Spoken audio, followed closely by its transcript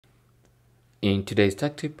In today's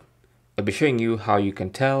tech tip, I'll be showing you how you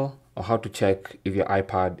can tell or how to check if your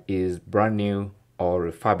iPad is brand new or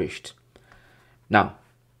refurbished. Now,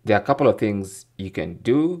 there are a couple of things you can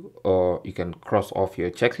do or you can cross off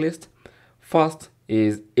your checklist. First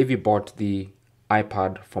is if you bought the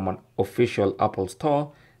iPad from an official Apple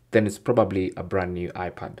store, then it's probably a brand new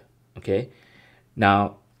iPad. Okay.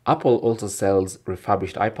 Now, Apple also sells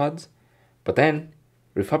refurbished iPads, but then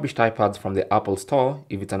refurbished iPads from the Apple store,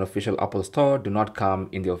 if it's an official Apple store, do not come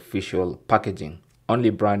in the official packaging. Only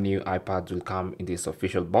brand new iPads will come in this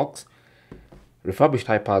official box. Refurbished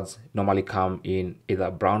iPads normally come in either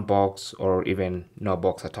a brown box or even no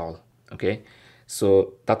box at all. Okay,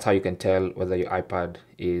 so that's how you can tell whether your iPad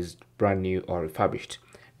is brand new or refurbished.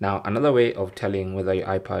 Now, another way of telling whether your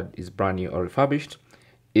iPad is brand new or refurbished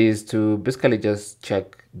is to basically just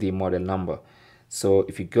check the model number. So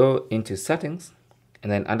if you go into settings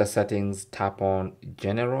and then under settings, tap on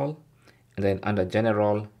general, and then under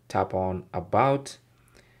general, tap on about,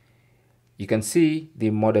 you can see the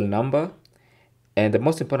model number. And the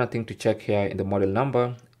most important thing to check here in the model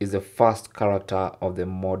number is the first character of the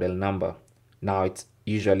model number. Now it's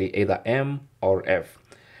usually either M or F.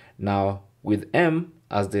 Now with M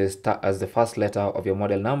as the first letter of your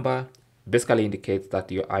model number, basically indicates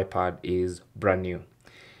that your iPad is brand new.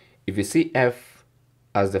 If you see F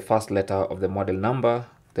as the first letter of the model number,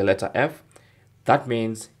 the letter F, that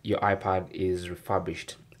means your iPad is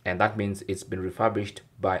refurbished, and that means it's been refurbished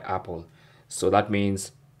by Apple. So that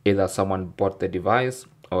means either someone bought the device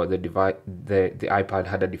or the iPad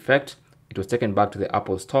had a defect. It was taken back to the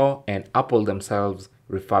Apple store and Apple themselves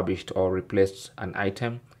refurbished or replaced an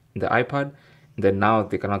item in the iPad. Then now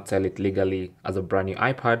they cannot sell it legally as a brand new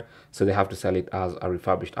iPad, so they have to sell it as a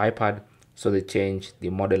refurbished iPad. So they change the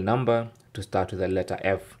model number to start with the letter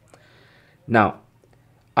F. Now,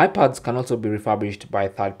 iPads can also be refurbished by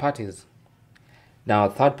third parties. Now,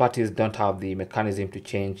 third parties don't have the mechanism to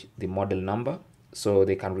change the model number, so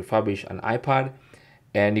they can refurbish an iPad,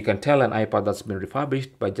 and you can tell an iPad that's been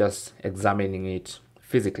refurbished by just examining it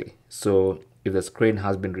physically. So if the screen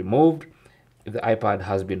has been removed, if the iPad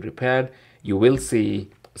has been repaired, you will see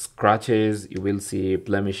scratches, you will see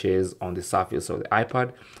blemishes on the surface of the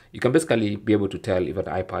iPad. You can basically be able to tell if an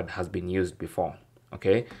iPad has been used before.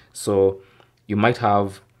 Okay, so you might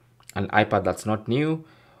have an iPad that's not new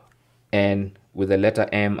and with the letter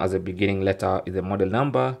M as a beginning letter is the model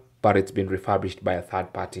number, but it's been refurbished by a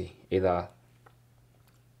third party, either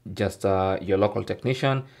just your local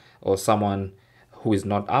technician or someone who is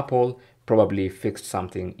not Apple probably fixed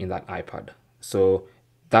something in that iPad. So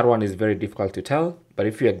that one is very difficult to tell, but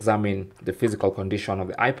if you examine the physical condition of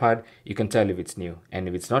the iPad, you can tell if it's new, and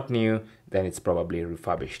if it's not new, then it's probably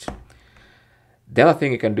refurbished. The other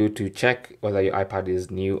thing you can do to check whether your iPad is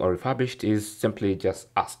new or refurbished is simply just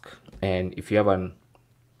ask. And if you have an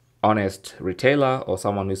honest retailer or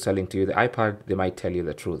someone who's selling to you the iPad, they might tell you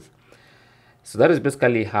the truth. So that is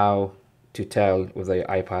basically how to tell whether your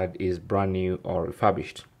iPad is brand new or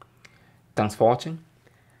refurbished. Thanks for watching.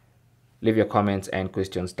 Leave your comments and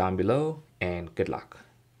questions down below, and good luck.